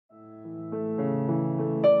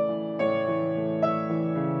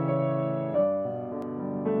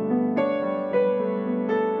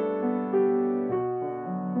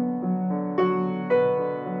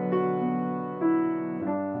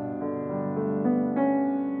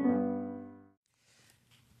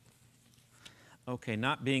Okay,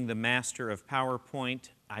 not being the master of PowerPoint,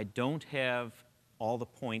 I don't have all the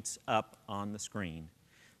points up on the screen.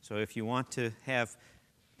 So if you want to have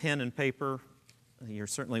pen and paper, you're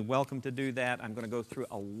certainly welcome to do that. I'm going to go through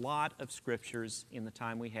a lot of scriptures in the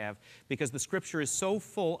time we have because the scripture is so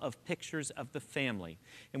full of pictures of the family.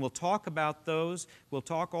 And we'll talk about those. We'll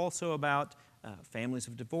talk also about families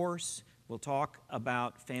of divorce. We'll talk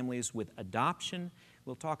about families with adoption.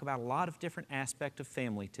 We'll talk about a lot of different aspects of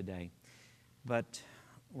family today. But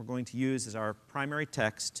we're going to use as our primary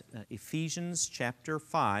text Ephesians chapter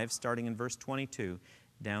 5, starting in verse 22,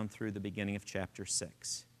 down through the beginning of chapter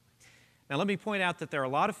 6. Now let me point out that there are a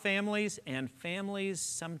lot of families, and families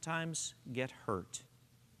sometimes get hurt.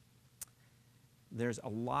 There's a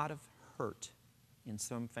lot of hurt in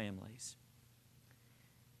some families.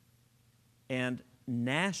 And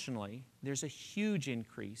nationally, there's a huge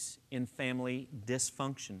increase in family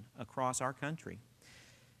dysfunction across our country.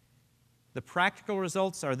 The practical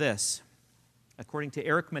results are this. According to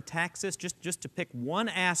Eric Metaxas, just to pick one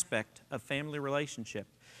aspect of family relationship,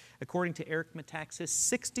 according to Eric Metaxas,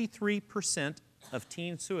 63% of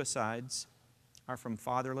teen suicides are from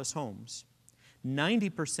fatherless homes.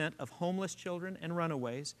 90% of homeless children and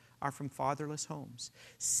runaways are from fatherless homes.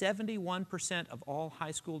 71% of all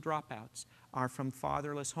high school dropouts are from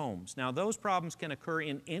fatherless homes. Now, those problems can occur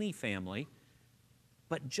in any family,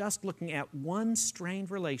 but just looking at one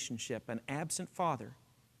strained relationship, an absent father,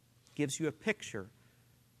 gives you a picture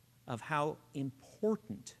of how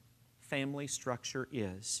important family structure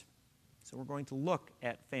is. So we're going to look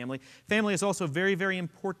at family. Family is also very, very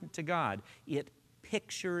important to God. It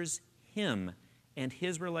pictures Him and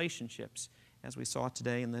His relationships, as we saw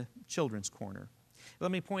today in the children's corner.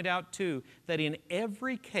 Let me point out, too, that in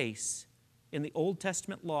every case in the Old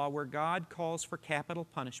Testament law where God calls for capital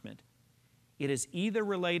punishment, it is either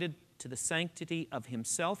related to the sanctity of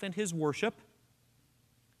Himself and His worship,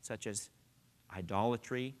 such as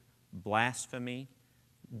idolatry, blasphemy,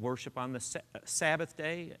 worship on the Sabbath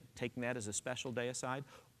day, taking that as a special day aside,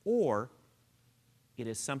 or it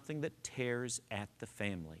is something that tears at the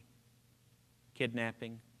family.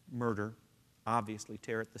 Kidnapping, murder, obviously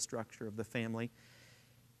tear at the structure of the family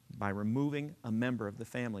by removing a member of the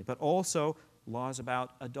family, but also laws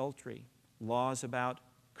about adultery, laws about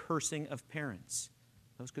cursing of parents.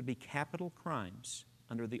 Those could be capital crimes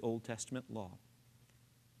under the Old Testament law.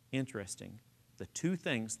 Interesting. The two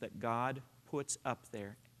things that God puts up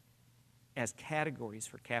there as categories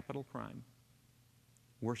for capital crime: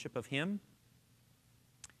 worship of Him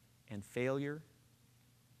and failure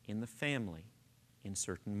in the family in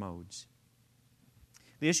certain modes.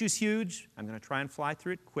 The issue's huge. I'm going to try and fly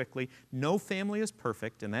through it quickly. No family is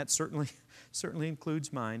perfect, and that certainly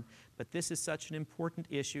includes mine, but this is such an important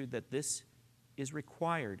issue that this is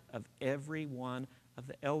required of every one of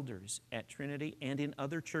the elders at Trinity and in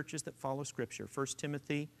other churches that follow Scripture. 1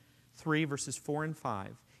 Timothy 3, verses 4 and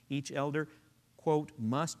 5. Each elder, quote,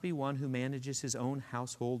 must be one who manages his own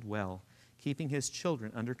household well, keeping his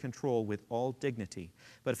children under control with all dignity.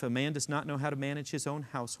 But if a man does not know how to manage his own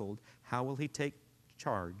household, how will he take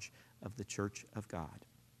charge of the church of God?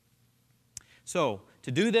 So,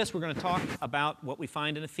 to do this, we're going to talk about what we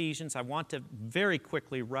find in Ephesians. I want to very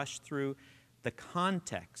quickly rush through the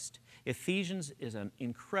context. Ephesians is an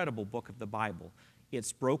incredible book of the Bible.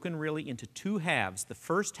 It's broken really into two halves. The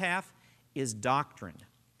first half is doctrine.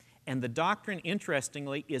 And the doctrine,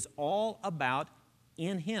 interestingly, is all about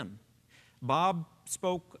in Him. Bob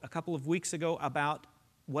spoke a couple of weeks ago about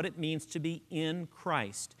what it means to be in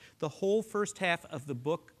Christ. The whole first half of the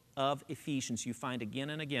book of Ephesians, you find again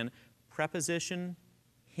and again, preposition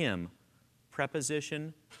Him,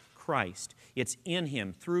 preposition Christ. It's in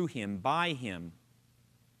Him, through Him, by Him,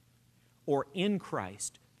 or in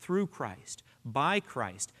Christ, through Christ, by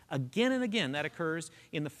Christ. Again and again, that occurs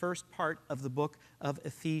in the first part of the book of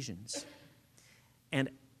Ephesians. And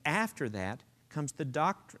after that comes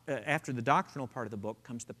after the doctrinal part of the book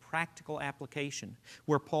comes the practical application,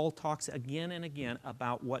 where Paul talks again and again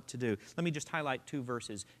about what to do. Let me just highlight two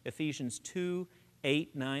verses. Ephesians 2,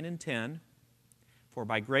 8, 9, and 10. For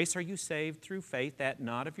by grace are you saved through faith, that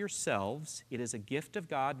not of yourselves. It is a gift of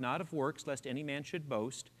God, not of works, lest any man should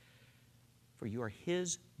boast. For you are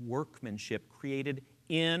His workmanship, created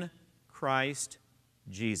in Christ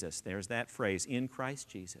Jesus. There's that phrase, in Christ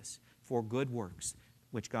Jesus, for good works,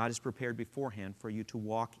 which God has prepared beforehand for you to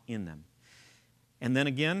walk in them. And then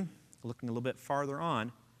again, looking a little bit farther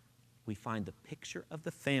on, we find the picture of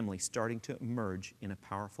the family starting to emerge in a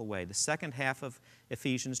powerful way. The second half of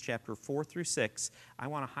Ephesians chapter 4 through 6, I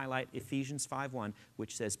want to highlight Ephesians 5:1,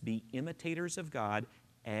 which says, be imitators of God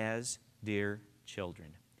as dear children.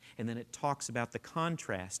 And then it talks about the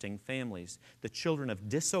contrasting families. The children of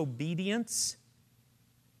disobedience,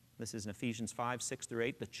 this is in Ephesians 5, 6 through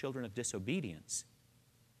 8, the children of disobedience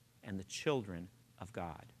and the children of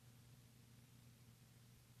God.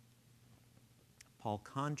 Paul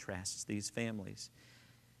contrasts these families.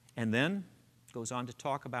 And then goes on to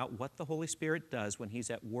talk about what the Holy Spirit does when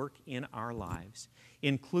He's at work in our lives,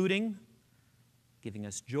 including giving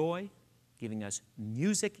us joy, giving us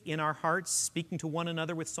music in our hearts, speaking to one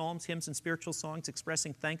another with psalms, hymns, and spiritual songs,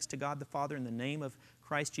 expressing thanks to God the Father in the name of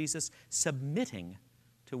Christ Jesus, submitting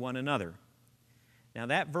to one another. Now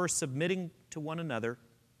that verse, submitting to one another,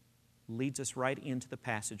 leads us right into the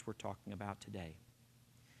passage we're talking about today.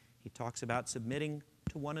 He talks about submitting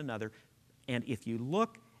to one another, and if you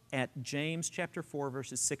look at James chapter 4,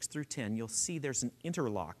 verses 6 through 10, you'll see there's an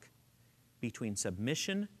interlock between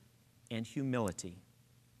submission and humility.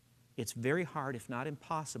 It's very hard, if not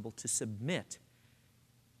impossible, to submit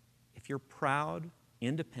if you're proud,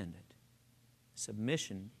 independent.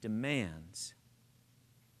 Submission demands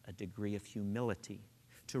a degree of humility,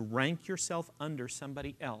 to rank yourself under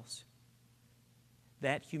somebody else.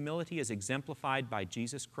 That humility is exemplified by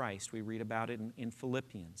Jesus Christ. We read about it in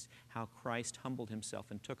Philippians, how Christ humbled Himself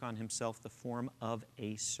and took on Himself the form of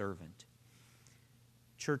a servant.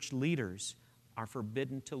 Church leaders are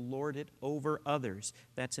forbidden to lord it over others.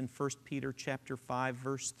 That's in 1 Peter chapter 5,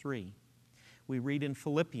 verse 3. We read in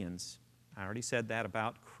Philippians, I already said that,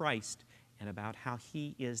 about Christ and about how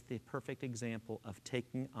He is the perfect example of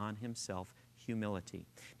taking on Himself humility.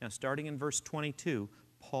 Now, starting in verse 22,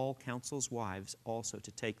 Paul counsels wives also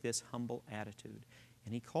to take this humble attitude,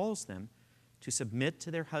 and he calls them to submit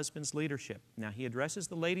to their husband's leadership. Now, he addresses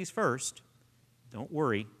the ladies first. Don't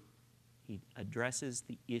worry. He addresses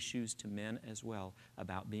the issues to men as well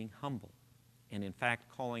about being humble, and in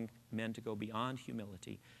fact calling men to go beyond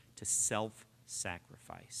humility to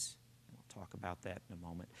self-sacrifice. And we'll talk about that in a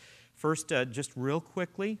moment. First, just real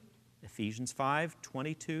quickly, Ephesians 5,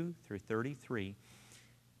 22 through 33.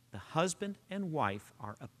 The husband and wife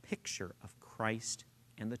are a picture of Christ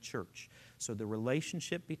and the church. So the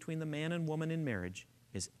relationship between the man and woman in marriage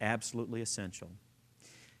is absolutely essential.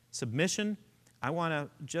 Submission, I want to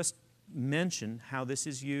just mention how this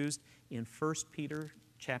is used in 1 Peter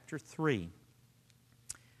chapter 3.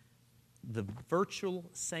 The virtual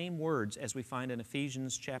same words as we find in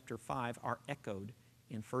Ephesians chapter 5 are echoed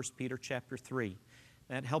in 1 Peter chapter 3.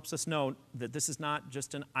 That helps us know that this is not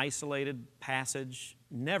just an isolated passage.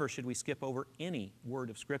 Never should we skip over any word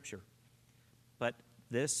of Scripture. But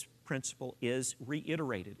this principle is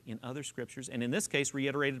reiterated in other Scriptures, and in this case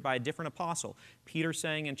reiterated by a different apostle. Peter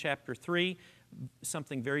saying in chapter 3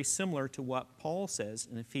 something very similar to what Paul says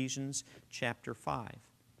in Ephesians chapter 5.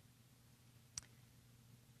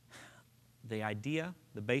 The idea,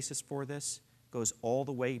 the basis for this, goes all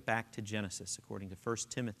the way back to Genesis, according to 1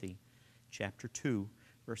 Timothy chapter 2,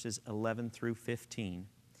 verses 11 through 15.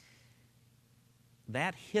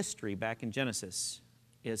 That history back in Genesis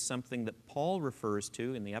is something that Paul refers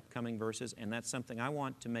to in the upcoming verses, and that's something I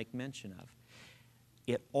want to make mention of.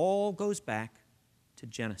 It all goes back to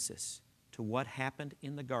Genesis, to what happened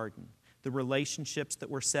in the garden, the relationships that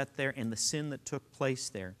were set there, and the sin that took place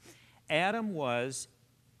there. Adam was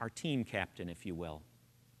our team captain, if you will,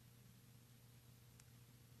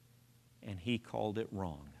 and he called it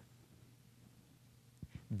wrong.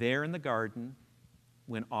 There in the garden,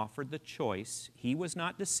 when offered the choice, he was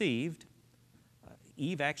not deceived.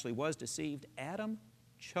 Eve actually was deceived. Adam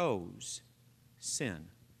chose sin.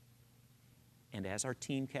 And as our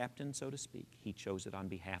team captain, so to speak, he chose it on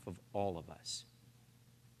behalf of all of us.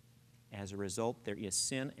 As a result, there is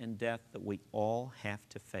sin and death that we all have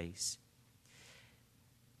to face.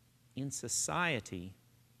 In society,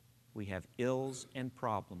 we have ills and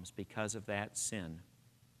problems because of that sin.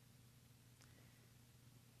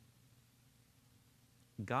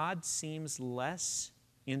 God seems less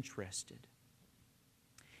interested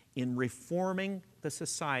in reforming the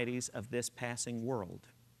societies of this passing world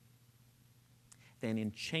than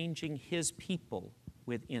in changing His people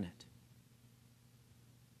within it.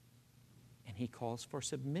 And He calls for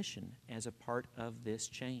submission as a part of this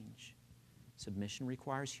change. Submission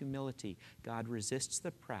requires humility. God resists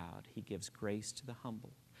the proud. He gives grace to the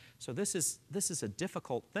humble. So this is a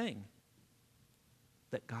difficult thing,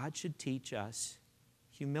 that God should teach us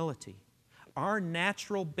humility. Our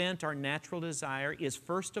natural bent, our natural desire is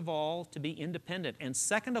first of all to be independent, and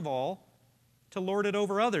second of all, to lord it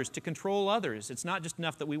over others, to control others. It's not just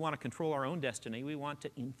enough that we want to control our own destiny. We want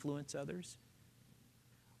to influence others.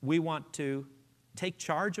 We want to take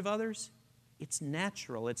charge of others. It's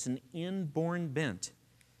natural. It's an inborn bent.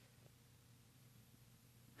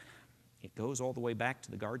 It goes all the way back to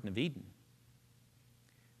the Garden of Eden.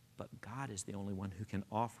 But God is the only one who can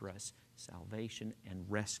offer us salvation and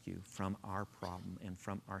rescue from our problem and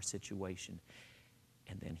from our situation.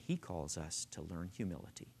 And then He calls us to learn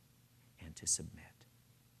humility and to submit.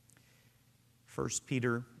 1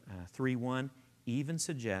 Peter 3:1 even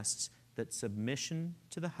suggests that submission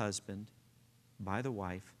to the husband by the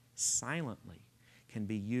wife silently can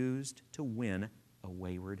be used to win a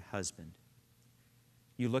wayward husband.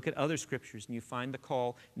 You look at other scriptures and you find the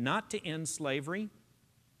call not to end slavery,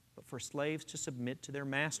 but for slaves to submit to their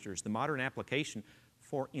masters. The modern application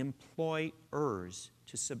for employees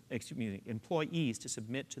to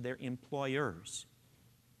submit to their employers.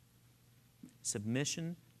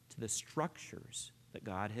 Submission to the structures that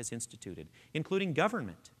God has instituted, including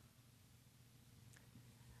government.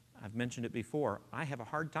 I've mentioned it before. I have a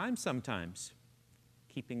hard time sometimes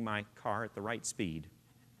keeping my car at the right speed.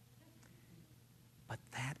 But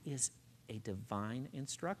that is a divine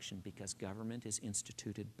instruction because government is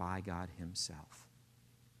instituted by God Himself.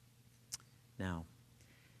 Now,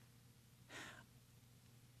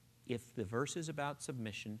 if the verses about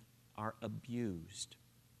submission are abused,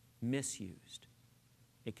 misused,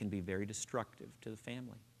 it can be very destructive to the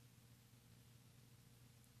family.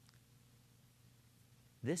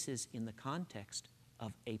 This is in the context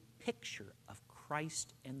of a picture of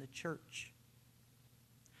Christ and the church.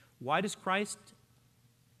 Why does Christ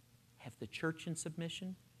have the church in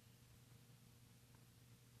submission?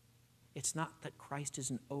 It's not that Christ is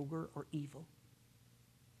an ogre or evil.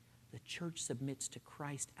 The church submits to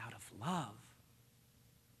Christ out of love.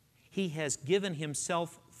 He has given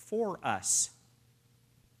Himself for us.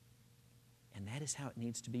 And that is how it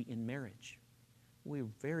needs to be in marriage. We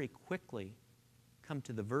very quickly come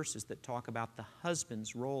to the verses that talk about the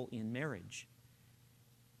husband's role in marriage.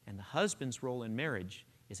 And the husband's role in marriage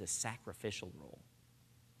is a sacrificial role.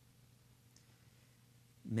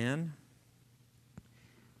 Men,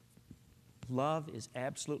 love is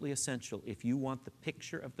absolutely essential if you want the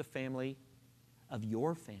picture of the family, of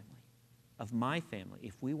your family, of my family.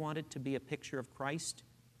 If we want it to be a picture of Christ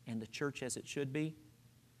and the church as it should be,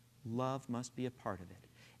 love must be a part of it.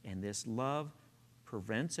 And this love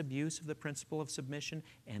prevents abuse of the principle of submission,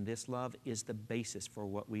 and this love is the basis for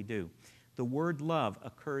what we do. The word love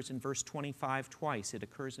occurs in verse 25 twice. It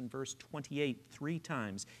occurs in verse 28 3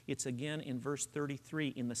 times. It's again in verse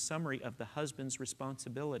 33 in the summary of the husband's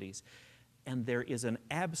responsibilities. And there is an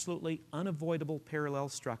absolutely unavoidable parallel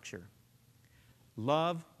structure.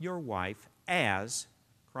 Love your wife as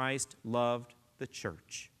Christ loved the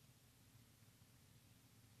church.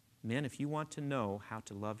 Men, if you want to know how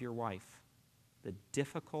to love your wife, the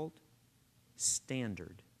difficult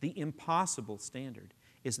standard, the impossible standard,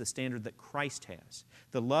 is the standard that Christ has.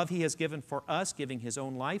 The love He has given for us, giving His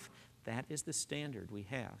own life, that is the standard we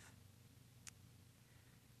have.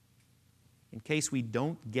 In case we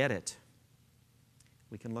don't get it,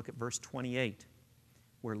 we can look at verse 28,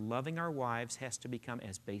 where loving our wives has to become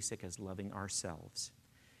as basic as loving ourselves.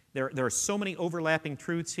 There are so many overlapping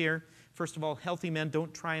truths here. First of all, healthy men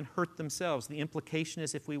don't try and hurt themselves. The implication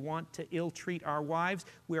is if we want to ill-treat our wives,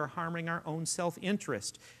 we are harming our own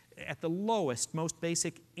self-interest. At the lowest, most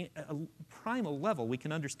basic, primal level, we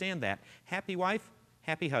can understand that. Happy wife,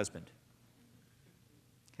 happy husband.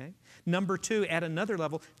 Okay? Number 2, at another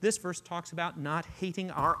level, this verse talks about not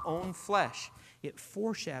hating our own flesh. It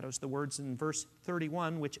foreshadows the words in verse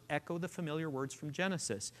 31, which echo the familiar words from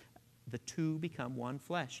Genesis. The two become one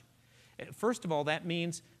flesh. First of all, that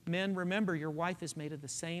means, men, remember your wife is made of the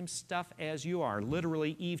same stuff as you are.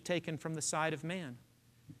 Literally, Eve taken from the side of man.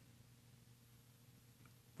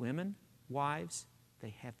 Women, wives,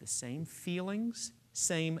 they have the same feelings,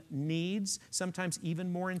 same needs, sometimes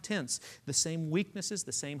even more intense, the same weaknesses,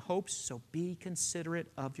 the same hopes, so be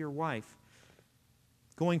considerate of your wife.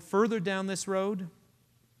 Going further down this road,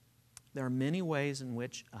 there are many ways in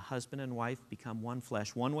which a husband and wife become one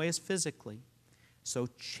flesh. One way is physically, so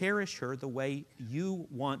cherish her the way you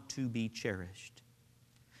want to be cherished.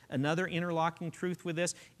 Another interlocking truth with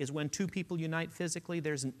this is when two people unite physically,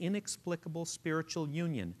 there's an inexplicable spiritual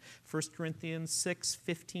union. 1 Corinthians 6,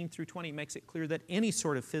 15 through 20 makes it clear that any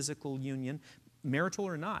sort of physical union, marital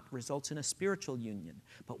or not, results in a spiritual union.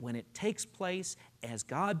 But when it takes place as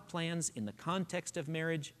God plans in the context of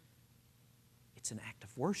marriage, it's an act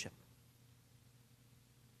of worship.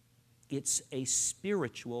 It's a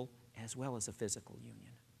spiritual as well as a physical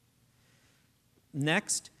union.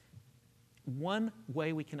 Next, one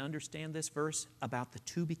way we can understand this verse about the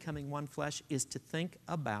two becoming one flesh is to think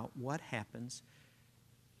about what happens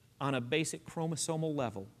on a basic chromosomal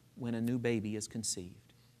level when a new baby is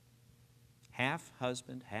conceived. Half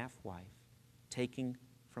husband, half wife, taking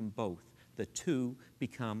from both. the two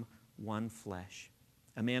become one flesh.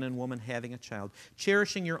 A man and woman having a child.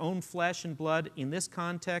 Cherishing your own flesh and blood in this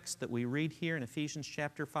context that we read here in Ephesians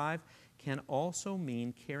chapter 5 can also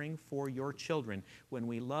mean caring for your children. When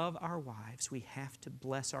we love our wives, we have to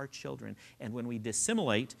bless our children. And when we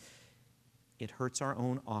dissimulate, it hurts our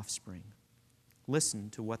own offspring. Listen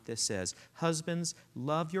to what this says. Husbands,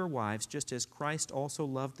 love your wives just as Christ also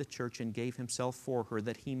loved the church and gave himself for her,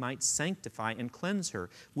 that he might sanctify and cleanse her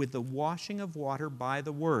with the washing of water by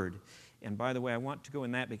the word. And by the way, I want to go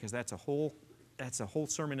in that because that's a whole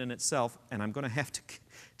sermon in itself, and I'm going to have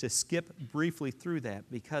to skip briefly through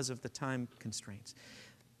that because of the time constraints.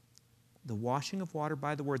 The washing of water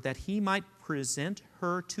by the word, that he might present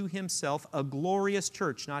her to himself a glorious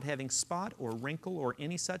church, not having spot or wrinkle or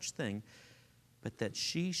any such thing, but that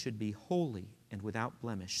she should be holy and without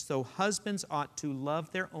blemish. So husbands ought to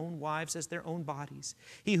love their own wives as their own bodies.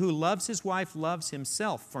 He who loves his wife loves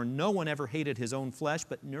himself, for no one ever hated his own flesh,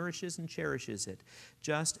 but nourishes and cherishes it,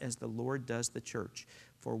 just as the Lord does the church.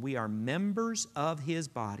 For we are members of his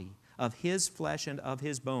body, of his flesh and of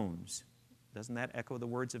his bones. Doesn't that echo the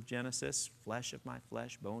words of Genesis? Flesh of my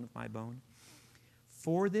flesh, bone of my bone.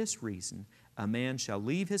 For this reason, a man shall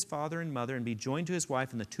leave his father and mother and be joined to his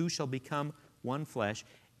wife, and the two shall become one flesh.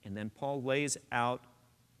 And then Paul lays out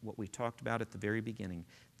what we talked about at the very beginning.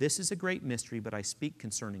 This is a great mystery, but I speak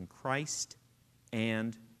concerning Christ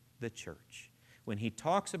and the church. When he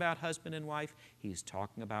talks about husband and wife, he's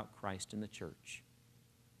talking about Christ and the church.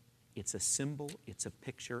 It's a symbol, it's a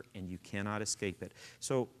picture, and you cannot escape it.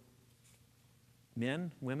 So,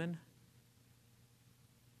 men, women,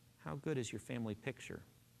 how good is your family picture?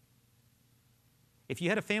 If you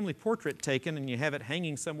had a family portrait taken and you have it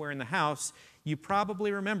hanging somewhere in the house, you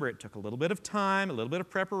probably remember it took a little bit of time, a little bit of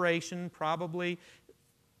preparation, probably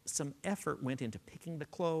some effort went into picking the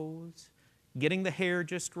clothes, getting the hair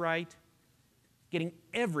just right, getting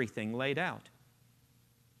everything laid out.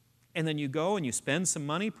 And then you go and you spend some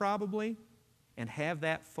money probably and have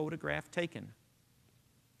that photograph taken.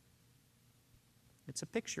 It's a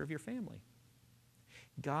picture of your family.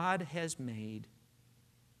 God has made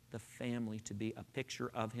the family to be a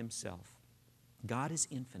picture of himself. God is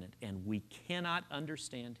infinite, and we cannot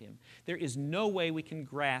understand him. There is no way we can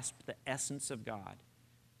grasp the essence of God.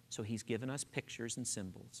 So he's given us pictures and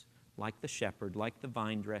symbols, like the shepherd, like the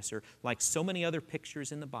vine dresser, like so many other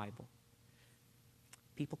pictures in the Bible.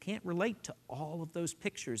 People can't relate to all of those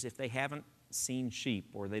pictures if they haven't seen sheep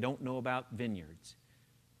or they don't know about vineyards.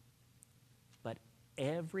 But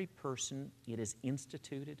every person it is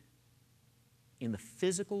instituted in the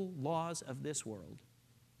physical laws of this world,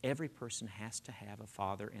 every person has to have a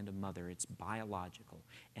father and a mother. It's biological.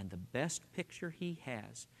 And the best picture he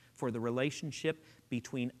has for the relationship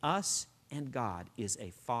between us and God is a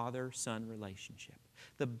father-son relationship.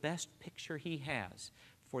 The best picture he has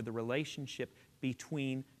for the relationship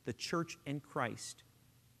between the church and Christ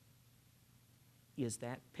is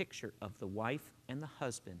that picture of the wife and the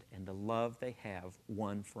husband and the love they have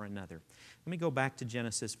one for another. Let me go back to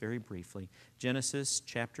Genesis very briefly. Genesis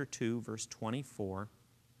chapter 2, verse 24,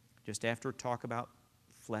 just after talk about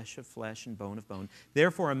flesh of flesh and bone of bone.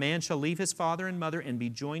 Therefore a man shall leave his father and mother and be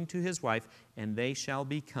joined to his wife, and they shall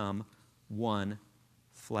become one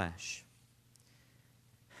flesh.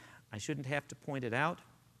 I shouldn't have to point it out,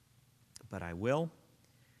 but I will,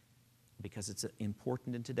 because it's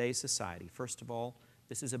important in today's society. First of all,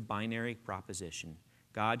 this is a binary proposition.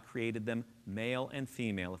 God created them male and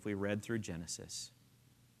female if we read through Genesis.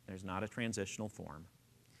 There's not a transitional form.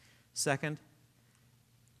 Second,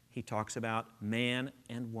 he talks about man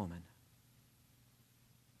and woman.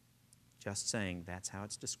 Just saying that's how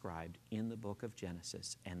it's described in the book of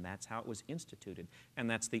Genesis, and that's how it was instituted, and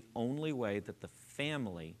that's the only way that the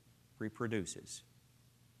family reproduces.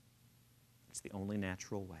 It's the only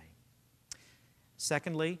natural way.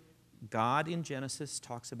 Secondly, God in Genesis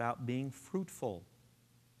talks about being fruitful.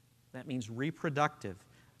 That means reproductive.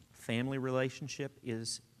 Family relationship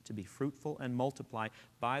is to be fruitful and multiply.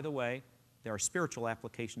 By the way, there are spiritual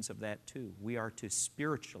applications of that too. We are to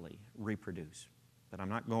spiritually reproduce. But I'm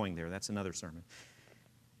not going there. That's another sermon.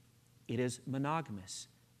 It is monogamous.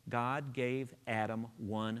 God gave Adam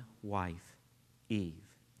one wife, Eve.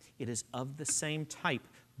 It is of the same type,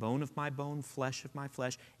 bone of my bone, flesh of my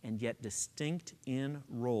flesh, and yet distinct in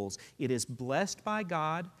roles. It is blessed by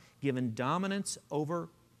God, given dominance over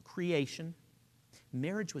creation.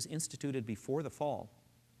 Marriage was instituted before the fall.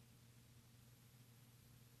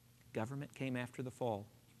 Government came after the fall.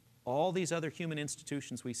 All these other human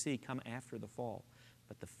institutions we see come after the fall.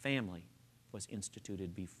 But the family was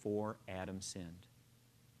instituted before Adam sinned.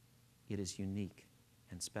 It is unique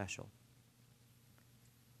and special.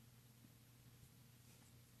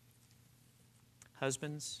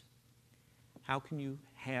 Husbands, how can you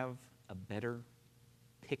have a better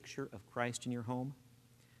picture of Christ in your home?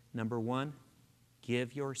 Number one,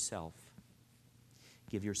 give yourself.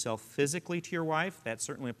 Give yourself physically to your wife. That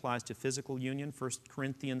certainly applies to physical union, 1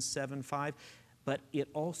 Corinthians 7:5. But it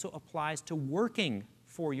also applies to working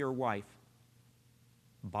for your wife.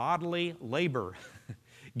 Bodily labor.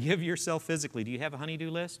 Give yourself physically. Do you have a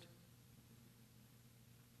honey-do list?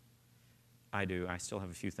 I do. I still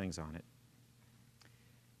have a few things on it.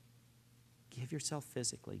 Give yourself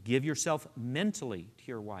physically. Give yourself mentally to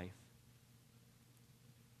your wife.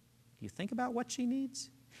 Do you think about what she needs?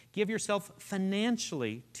 Give yourself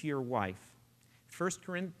financially to your wife. 1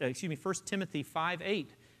 Timothy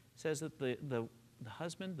 5:8 says that the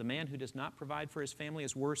husband, the man who does not provide for his family,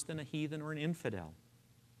 is worse than a heathen or an infidel.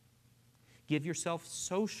 Give yourself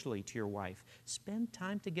socially to your wife. Spend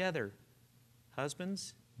time together.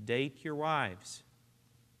 Husbands, date your wives.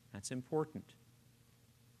 That's important.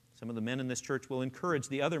 Some of the men in this church will encourage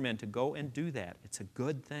the other men to go and do that. It's a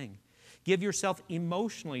good thing. Give yourself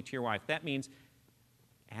emotionally to your wife. That means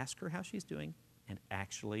ask her how she's doing and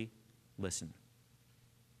actually listen.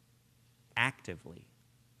 Actively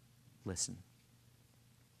listen.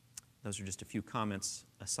 Those are just a few comments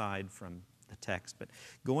aside from the text. But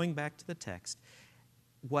going back to the text,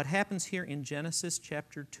 what happens here in Genesis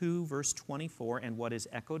chapter 2, verse 24, and what is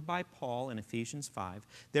echoed by Paul in Ephesians 5,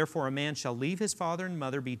 therefore a man shall leave his father and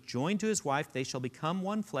mother, be joined to his wife, they shall become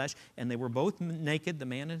one flesh, and they were both naked, the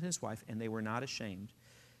man and his wife, and they were not ashamed.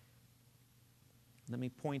 Let me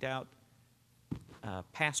point out a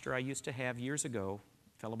pastor I used to have years ago,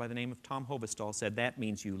 a fellow by the name of Tom Hovestall, said that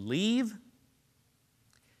means you leave,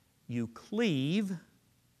 you cleave,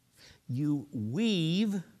 you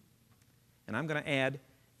weave, and I'm going to add,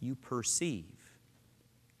 you perceive.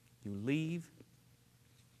 You leave,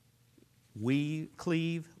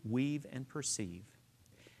 cleave, weave, and perceive.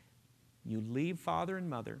 You leave father and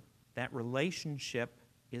mother. That relationship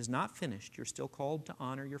is not finished. You're still called to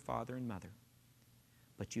honor your father and mother.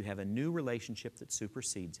 But you have a new relationship that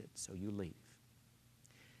supersedes it, so you leave.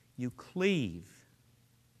 You cleave.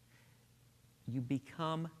 You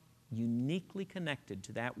become uniquely connected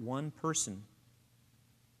to that one person,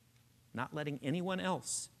 not letting anyone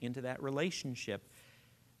else into that relationship.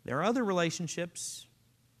 There are other relationships,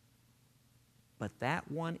 but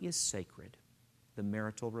that one is sacred, the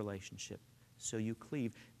marital relationship. So you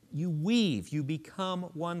cleave. You weave. You become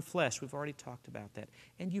one flesh. We've already talked about that.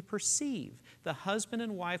 And you perceive. The husband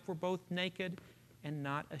and wife were both naked and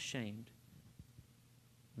not ashamed.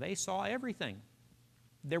 They saw everything.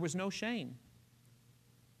 There was no shame.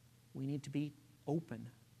 We need to be open,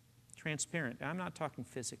 transparent. I'm not talking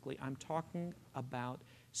physically. I'm talking about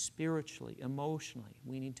spiritually, emotionally.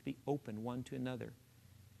 We need to be open one to another,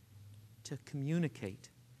 to communicate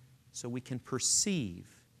so we can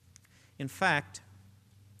perceive. In fact,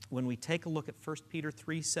 when we take a look at 1 Peter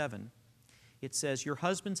 3:7, it says, your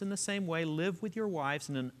husbands in the same way live with your wives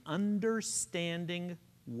in an understanding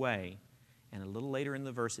way. And a little later in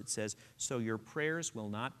the verse it says, so your prayers will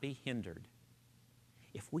not be hindered.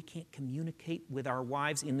 If we can't communicate with our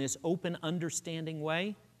wives in this open, understanding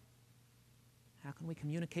way, how can we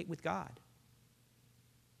communicate with God?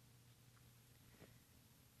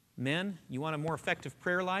 Men, you want a more effective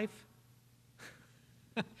prayer life?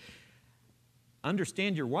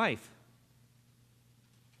 Understand your wife.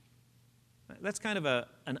 That's kind of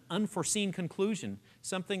an unforeseen conclusion,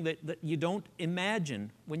 something that you don't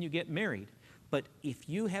imagine when you get married. But if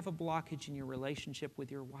you have a blockage in your relationship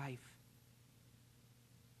with your wife,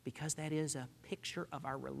 because that is a picture of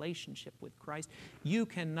our relationship with Christ, you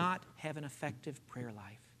cannot have an effective prayer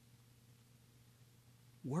life.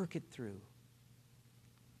 Work it through.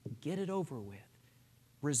 Get it over with.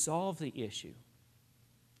 Resolve the issue,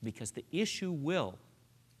 because the issue will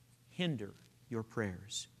hinder your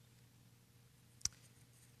prayers.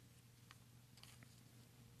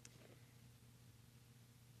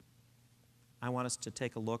 I want us to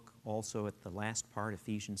take a look also at the last part,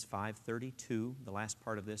 Ephesians 5:32, the last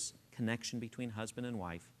part of this connection between husband and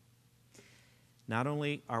wife. Not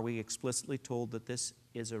only are we explicitly told that this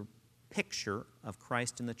is a picture of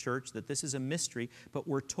Christ in the church, that this is a mystery, but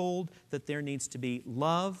we're told that there needs to be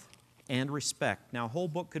love and respect. Now, a whole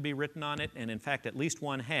book could be written on it, and in fact, at least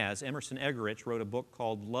one has. Emerson Eggerichs wrote a book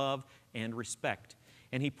called Love and Respect.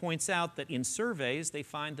 And he points out that in surveys, they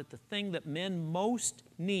find that the thing that men most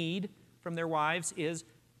need from their wives is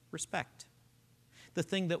respect. The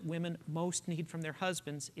thing that women most need from their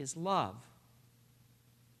husbands is love.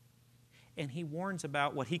 And he warns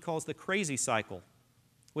about what he calls the crazy cycle,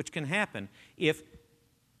 which can happen if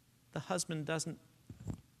the husband doesn't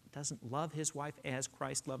doesn't love his wife as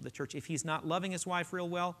Christ loved the church, if he's not loving his wife real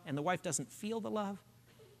well and the wife doesn't feel the love,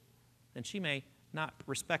 then she may not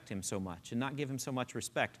respect him so much and not give him so much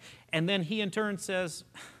respect. And then he in turn says,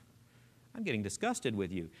 I'm getting disgusted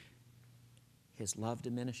with you. His love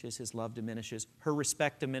diminishes, her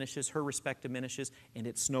respect diminishes, and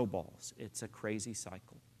it snowballs. It's a crazy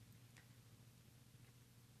cycle.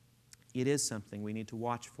 It is something we need to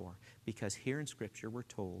watch for, because here in Scripture we're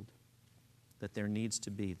told that there needs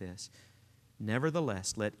to be this.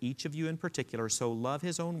 Nevertheless, let each of you in particular so love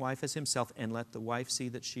his own wife as himself, and let the wife see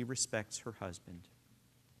that she respects her husband.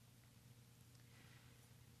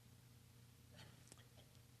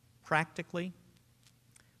 Practically,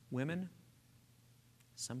 women,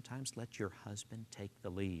 sometimes let your husband take the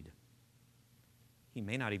lead. He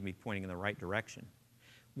may not even be pointing in the right direction.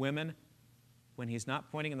 Women, when he's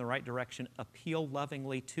not pointing in the right direction, appeal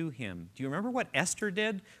lovingly to him. Do you remember what Esther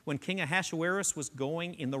did when King Ahasuerus was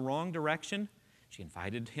going in the wrong direction? She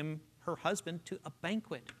invited him, her husband, to a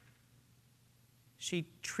banquet. She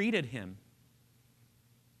treated him,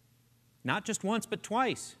 not just once, but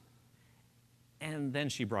twice. And then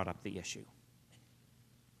she brought up the issue.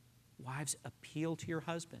 Wives, appeal to your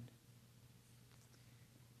husband.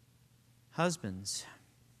 Husbands,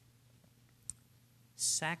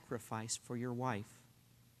 sacrifice for your wife.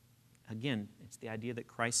 Again, it's the idea that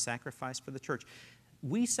Christ sacrificed for the church.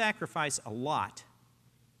 We sacrifice a lot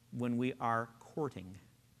when we are courting,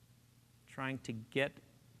 trying to get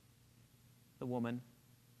the woman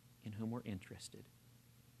in whom we're interested.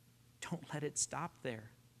 Don't let it stop there.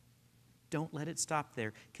 Don't let it stop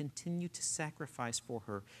there. Continue to sacrifice for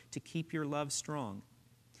her to keep your love strong.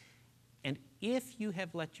 And if you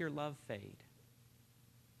have let your love fade,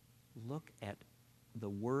 look at the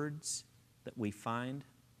words that we find,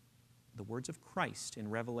 the words of Christ in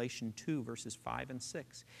Revelation 2, verses 5 and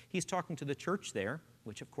 6. He's talking to the church there,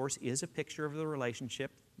 which of course is a picture of the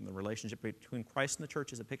relationship. The relationship between Christ and the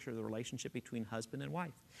church is a picture of the relationship between husband and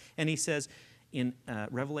wife. And he says in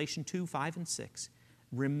Revelation 2, 5 and 6,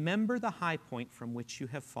 remember the high point from which you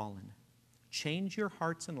have fallen. Change your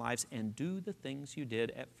hearts and lives and do the things you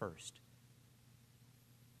did at first.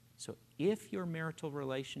 So if your marital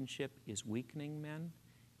relationship is weakening, men,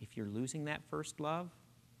 if you're losing that first love,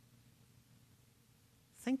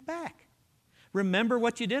 think back. Remember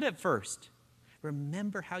what you did at first.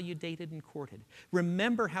 Remember how you dated and courted.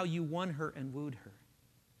 Remember how you won her and wooed her.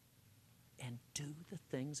 And do the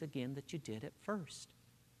things again that you did at first.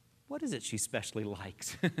 What is it she especially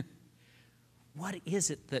likes? What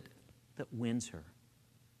is it that wins her?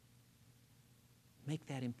 Make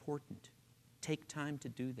that important. Take time to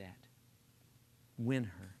do that. Win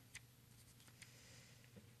her.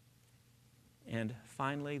 And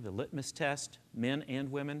finally, the litmus test, men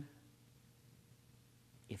and women.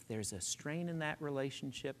 If there's a strain in that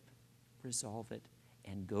relationship, resolve it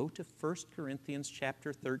and go to 1 Corinthians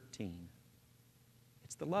chapter 13.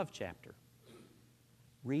 It's the love chapter.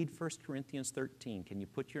 Read 1 Corinthians 13. Can you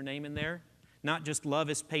put your name in there? Not just love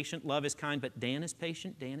is patient, love is kind, but Dan is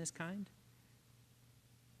patient, Dan is kind.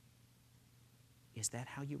 Is that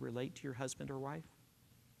how you relate to your husband or wife?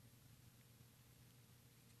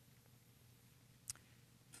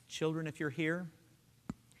 Children, if you're here,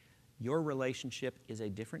 your relationship is a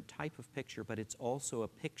different type of picture, but it's also a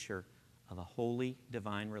picture of a holy,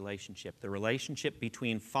 divine relationship. The relationship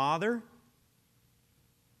between father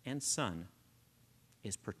and son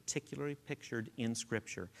is particularly pictured in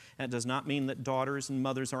Scripture. That does not mean that daughters and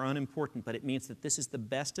mothers are unimportant, but it means that this is the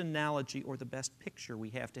best analogy or the best picture we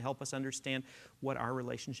have to help us understand what our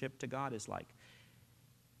relationship to God is like.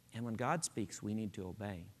 And when God speaks, we need to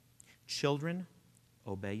obey. Children,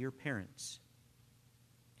 obey your parents.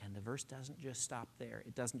 And the verse doesn't just stop there.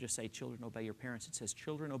 It doesn't just say, children, obey your parents. It says,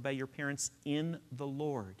 children, obey your parents in the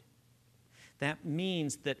Lord. That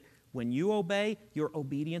means that when you obey, your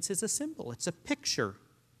obedience is a symbol. It's a picture.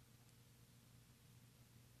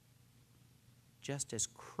 Just as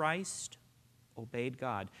Christ obeyed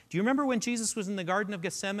God. Do you remember when Jesus was in the Garden of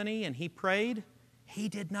Gethsemane and he prayed? He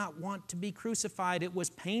did not want to be crucified. It was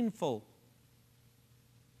painful.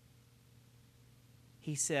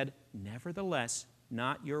 He said, nevertheless,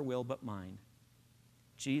 not your will but mine.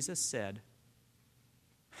 Jesus said,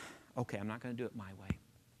 okay, I'm not going to do it my way.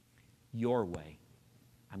 Your way.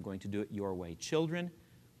 I'm going to do it your way. Children,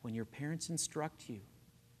 when your parents instruct you,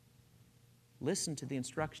 listen to the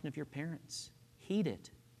instruction of your parents. Heed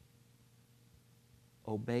it.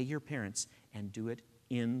 Obey your parents and do it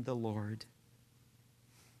in the Lord.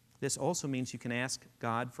 This also means you can ask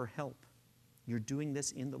God for help. You're doing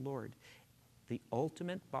this in the Lord. The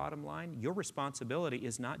ultimate bottom line, your responsibility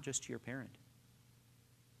is not just to your parent.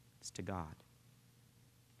 It's to God.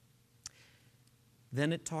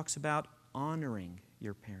 Then it talks about honoring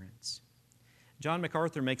your parents. John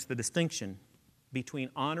MacArthur makes the distinction between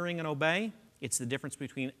honoring and obey. It's the difference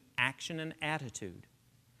between action and attitude.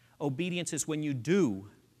 Obedience is when you do.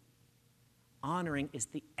 Honoring is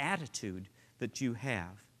the attitude that you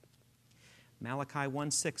have. Malachi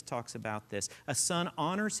 1:6 talks about this. A son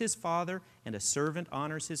honors his father, and a servant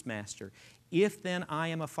honors his master. If then I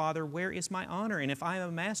am a father, where is my honor? And if I am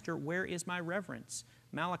a master, where is my reverence?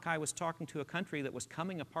 Malachi was talking to a country that was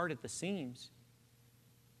coming apart at the seams.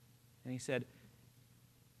 And he said,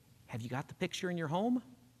 have you got the picture in your home?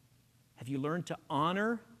 Have you learned to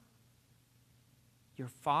honor your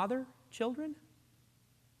father, children?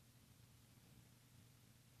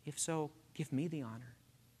 If so, give me the honor.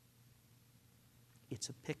 It's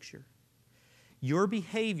a picture. Your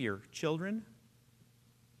behavior, children,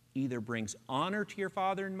 either brings honor to your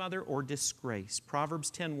father and mother or disgrace. Proverbs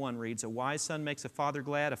 10:1 reads, a wise son makes a father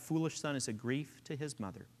glad, a foolish son is a grief to his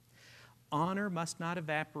mother. Honor must not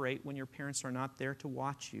evaporate when your parents are not there to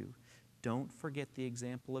watch you. Don't forget the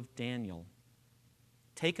example of Daniel.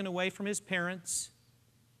 Taken away from his parents,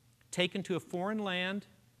 taken to a foreign land,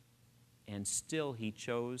 and still he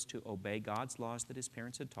chose to obey God's laws that his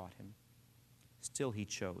parents had taught him. Still he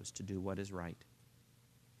chose to do what is right.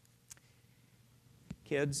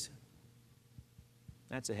 Kids,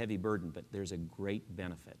 that's a heavy burden, but there's a great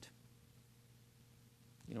benefit.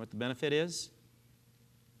 You know what the benefit is?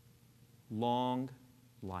 Long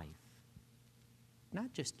life.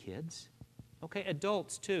 Not just kids. Okay,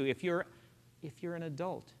 adults too. If you're an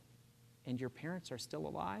adult and your parents are still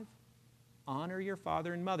alive, honor your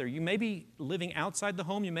father and mother. You may be living outside the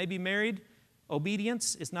home, you may be married.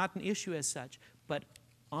 Obedience is not an issue as such, but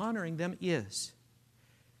honoring them is.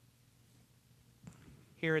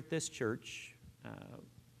 Here at this church,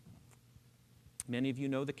 many of you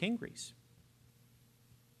know the Kingreys.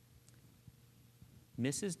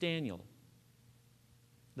 Mrs. Daniel,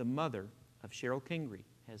 the mother of Cheryl Kingrey,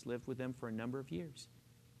 has lived with them for a number of years.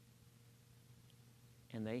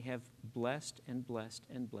 And they have blessed and blessed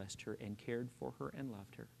and blessed her and cared for her and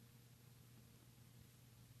loved her.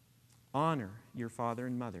 Honor your father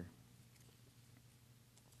and mother.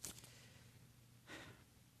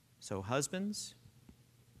 So husbands,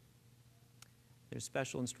 there's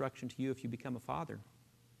special instruction to you if you become a father.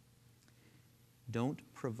 Don't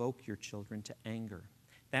provoke your children to anger.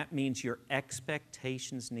 That means your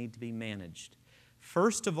expectations need to be managed.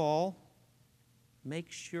 First of all,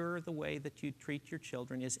 make sure the way that you treat your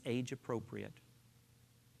children is age appropriate.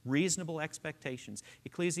 Reasonable expectations.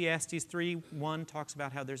 Ecclesiastes 3:1 talks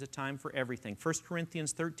about how there's a time for everything. 1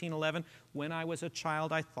 Corinthians 13:11, when I was a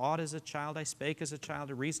child, I thought as a child, I spake as a child,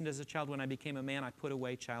 I reasoned as a child. When I became a man, I put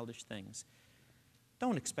away childish things.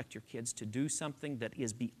 Don't expect your kids to do something that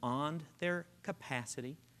is beyond their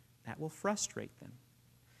capacity. That will frustrate them.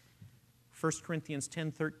 1 Corinthians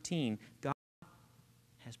 10:13, God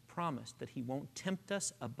has promised that He won't tempt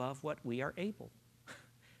us above what we are able.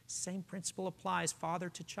 Same principle applies, father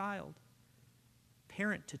to child,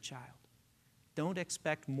 parent to child. Don't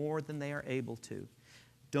expect more than they are able to.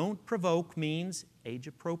 Don't provoke means age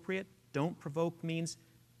appropriate. Don't provoke means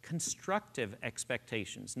constructive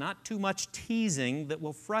expectations, not too much teasing that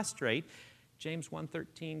will frustrate. James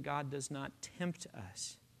 1:13, God does not tempt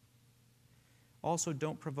us. Also,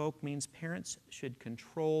 don't provoke means parents should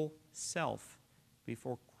control self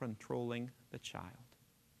before controlling the child.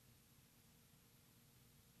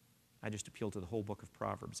 I just appeal to the whole book of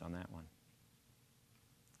Proverbs on that one.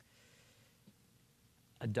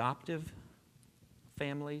 Adoptive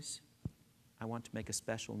families, I want to make a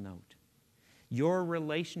special note. Your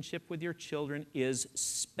relationship with your children is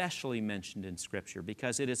specially mentioned in Scripture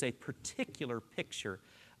because it is a particular picture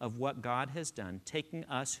of what God has done, taking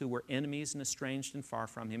us who were enemies and estranged and far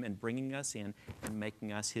from Him and bringing us in and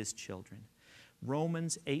making us His children.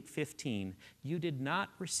 Romans 8:15, you did not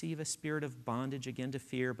receive a spirit of bondage again to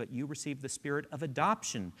fear, but you received the spirit of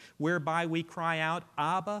adoption, whereby we cry out,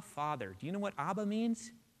 Abba, Father. Do you know what Abba means?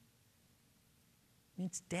 It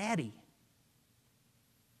means daddy.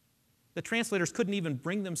 The translators couldn't even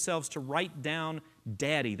bring themselves to write down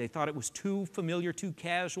daddy. They thought it was too familiar, too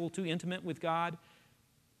casual, too intimate with God.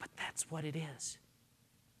 But that's what it is.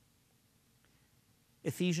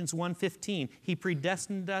 Ephesians 1:15, He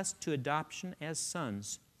predestined us to adoption as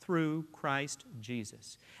sons through Christ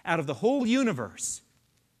Jesus. Out of the whole universe,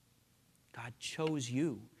 God chose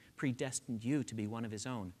you, predestined you to be one of His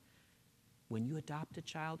own. When you adopt a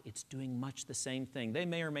child, it's doing much the same thing. They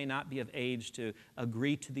may or may not be of age to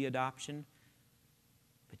agree to the adoption,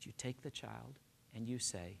 but you take the child and you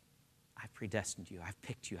say, I've predestined you, I've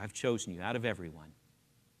picked you, I've chosen you out of everyone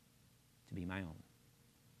to be my own.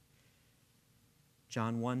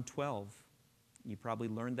 John 1:12. You probably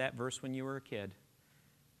learned that verse when you were a kid.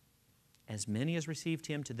 As many as received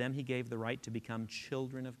him, to them he gave the right to become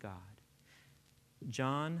children of God.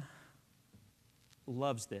 John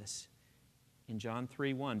loves this. In John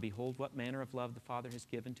 3:1, behold what manner of love the Father has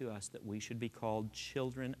given to us, that we should be called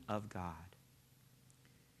children of God.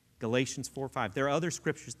 Galatians 4:5. There are other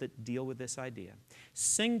scriptures that deal with this idea.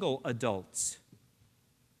 Single adults,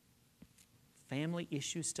 family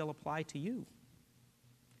issues still apply to you.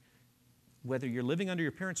 Whether you're living under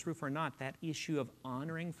your parents' roof or not, that issue of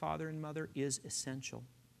honoring father and mother is essential.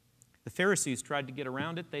 The Pharisees tried to get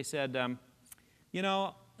around it. They said,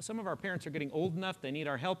 some of our parents are getting old enough, they need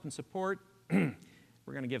our help and support. We're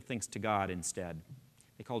going to give things to God instead.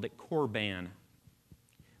 They called it korban.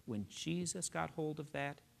 When Jesus got hold of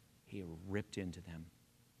that, he ripped into them.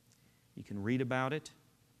 You can read about it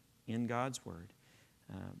in God's Word,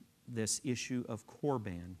 this issue of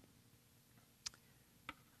korban.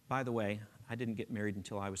 By the way, I didn't get married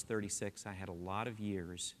until I was 36. I had a lot of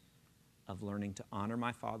years of learning to honor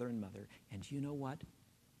my father and mother. And you know what?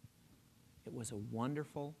 It was a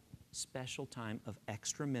wonderful, special time of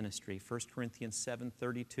extra ministry. 1 Corinthians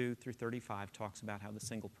 7:32 through 35 talks about how the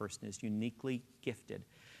single person is uniquely gifted,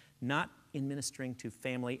 not in ministering to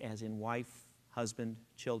family as in wife, husband,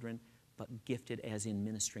 children, but gifted as in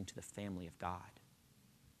ministering to the family of God.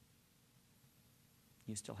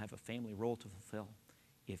 You still have a family role to fulfill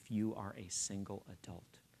if you are a single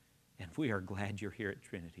adult. And we are glad you're here at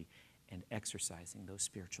Trinity and exercising those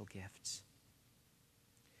spiritual gifts.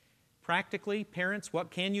 Practically, parents,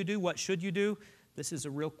 what can you do? What should you do? This is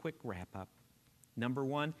a real quick wrap-up. Number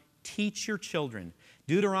one, teach your children.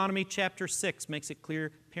 Deuteronomy chapter 6 makes it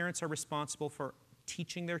clear parents are responsible for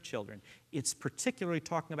teaching their children. It's particularly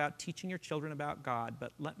talking about teaching your children about God.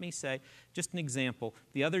 But let me say, just an example.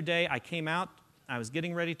 The other day I came out, I was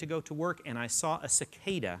getting ready to go to work, and I saw a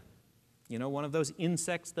cicada, one of those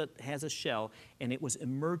insects that has a shell, and it was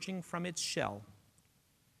emerging from its shell.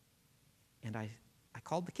 And I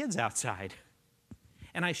called the kids outside,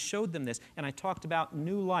 and I showed them this, and I talked about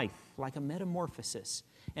new life, like a metamorphosis,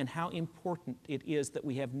 and how important it is that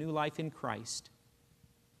we have new life in Christ.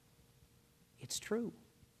 It's true.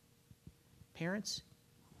 Parents,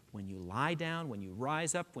 when you lie down, when you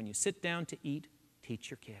rise up, when you sit down to eat, teach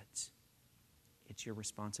your kids. It's your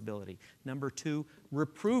responsibility. Number two,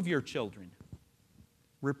 reprove your children.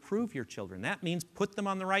 Reprove your children. That means put them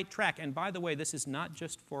on the right track. And by the way, this is not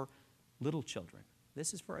just for little children.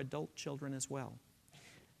 This is for adult children as well.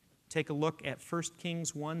 Take a look at 1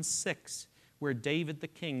 Kings 1:6, where David the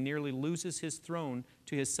king nearly loses his throne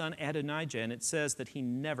to his son Adonijah, and it says that he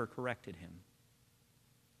never corrected him.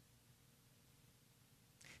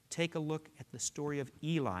 Take a look at the story of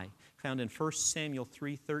Eli, found in 1 Samuel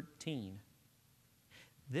 3:13.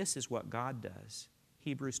 This is what God does.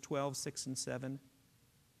 Hebrews 12:6 and 7.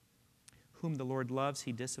 Whom the Lord loves,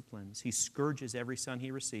 he disciplines. He scourges every son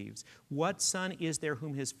he receives. What son is there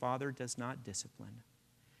whom his father does not discipline?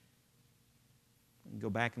 Go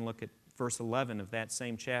back and look at verse 11 of that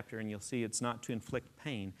same chapter, and you'll see it's not to inflict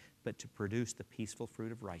pain, but to produce the peaceful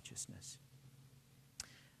fruit of righteousness.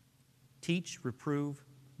 Teach, reprove,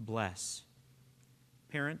 bless.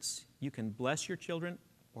 Parents, you can bless your children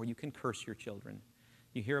or you can curse your children.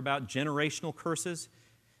 You hear about generational curses.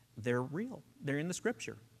 They're real. They're in the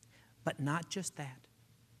Scripture. But not just that.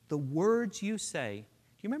 The words you say.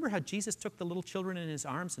 Do you remember how Jesus took the little children in his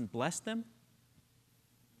arms and blessed them?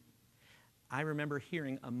 I remember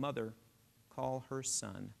hearing a mother call her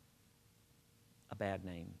son a bad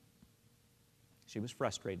name. She was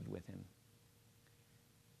frustrated with him.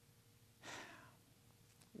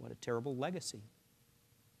 What a terrible legacy.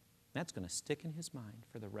 That's going to stick in his mind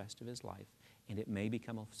for the rest of his life, and it may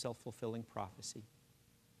become a self-fulfilling prophecy.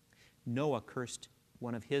 Noah cursed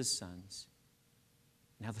one of his sons.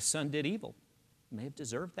 Now, the son did evil. May have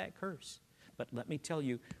deserved that curse. But let me tell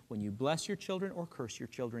you, when you bless your children or curse your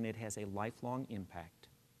children, it has a lifelong impact.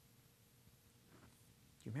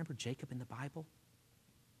 Do you remember Jacob in the Bible?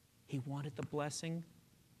 He wanted the blessing.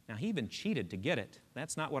 Now, he even cheated to get it.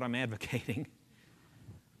 That's not what I'm advocating.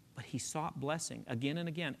 But he sought blessing again and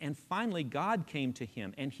again. And finally, God came to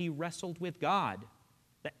him, and he wrestled with God,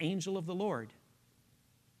 the angel of the Lord.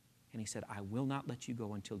 And he said, I will not let you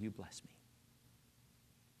go until you bless me.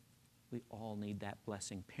 We all need that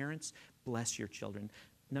blessing. Parents, bless your children.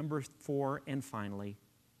 Number 4, and finally,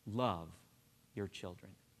 love your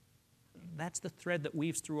children. That's the thread that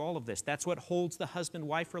weaves through all of this. That's what holds the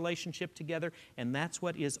husband-wife relationship together, and that's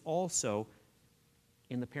what is also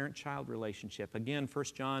in the parent-child relationship. Again,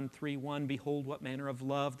 1 John 3:1, behold what manner of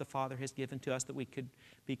love the Father has given to us that we could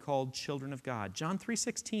be called children of God. John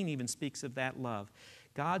 3:16 even speaks of that love.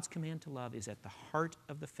 God's command to love is at the heart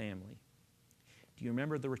of the family. Do you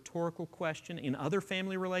remember the rhetorical question in other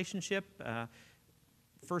family relationship?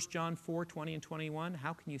 1 John 4:20 and 21,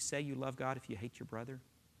 how can you say you love God if you hate your brother?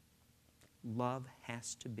 Love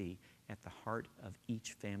has to be at the heart of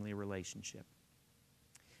each family relationship.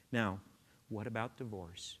 Now, what about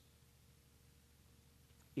divorce?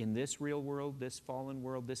 In this real world, this fallen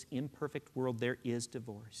world, this imperfect world, there is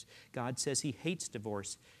divorce. God says He hates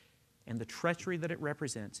divorce and the treachery that it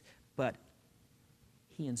represents, but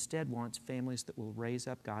He instead wants families that will raise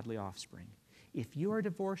up godly offspring. If you are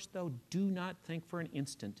divorced, though, do not think for an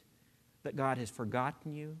instant that God has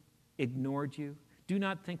forgotten you, ignored you. Do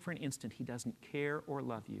not think for an instant He doesn't care or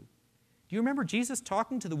love you. Do you remember Jesus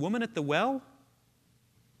talking to the woman at the well?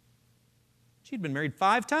 She'd been married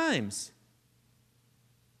 5 times.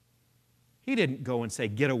 He didn't go and say,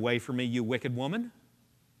 get away from me, you wicked woman.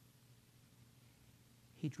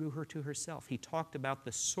 He drew her to herself. He talked about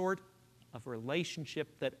the sort of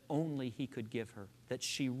relationship that only He could give her, that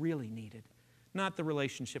she really needed, not the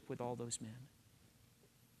relationship with all those men.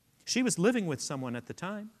 She was living with someone at the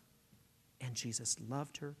time, and Jesus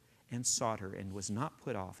loved her and sought her and was not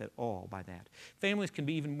put off at all by that. Families can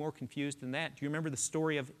be even more confused than that. Do you remember the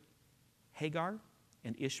story of Hagar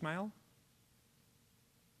and Ishmael?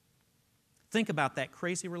 Think about that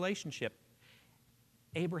crazy relationship.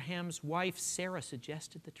 Abraham's wife, Sarah,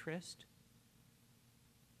 suggested the tryst.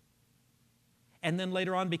 And then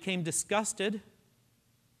later on became disgusted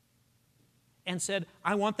and said,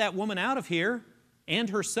 I want that woman out of here and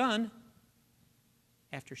her son,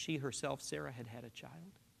 after she herself, Sarah, had had a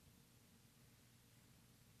child.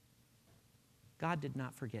 God did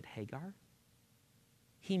not forget Hagar.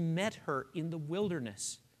 He met her in the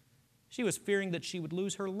wilderness. She was fearing that she would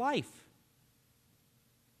lose her life.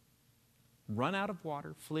 Run out of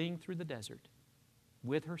water, fleeing through the desert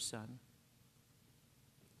with her son.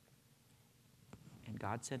 And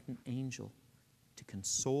God sent an angel to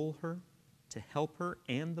console her, to help her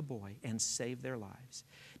and the boy, and save their lives.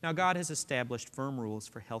 Now, God has established firm rules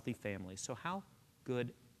for healthy families. So how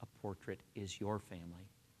good a portrait is your family?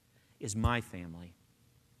 Is my family?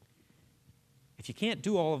 If you can't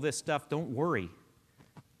do all of this stuff, don't worry.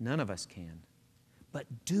 None of us can.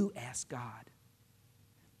 But do ask God.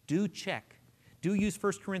 Do check. Do use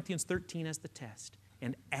 1 Corinthians 13 as the test,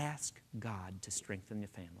 and ask God to strengthen the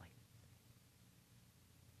family.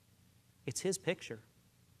 It's His picture.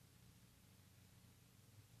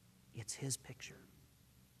 It's His picture.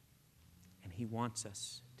 And He wants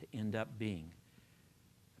us to end up being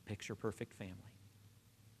a picture-perfect family.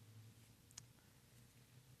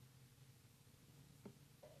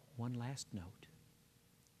 One last note.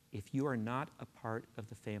 If you are not a part of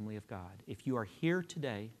the family of God, if you are here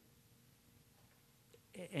today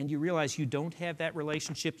and you realize you don't have that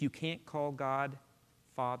relationship, you can't call God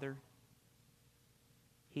Father,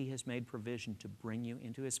 He has made provision to bring you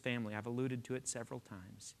into His family. I've alluded to it several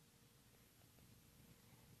times.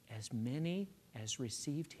 As many as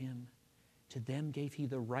received Him, to them gave He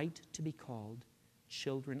the right to be called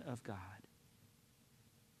children of God.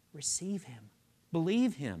 Receive Him.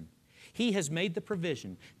 Believe Him. He has made the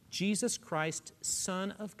provision. Jesus Christ,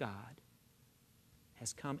 Son of God,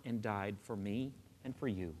 has come and died for me and for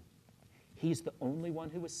you. He's the only one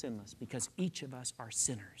who was sinless because each of us are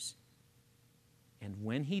sinners. And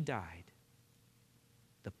when He died,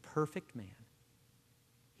 the perfect man,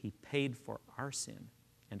 He paid for our sin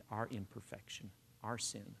and our imperfection, our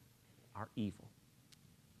sin, our evil.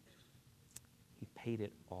 He paid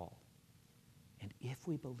it all. And if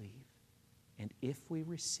we believe, and if we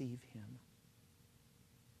receive Him,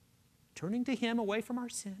 turning to Him away from our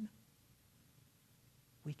sin,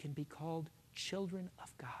 we can be called children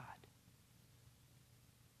of God.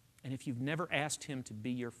 And if you've never asked Him to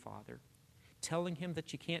be your Father, telling Him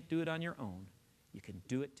that you can't do it on your own, you can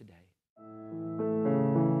do it today.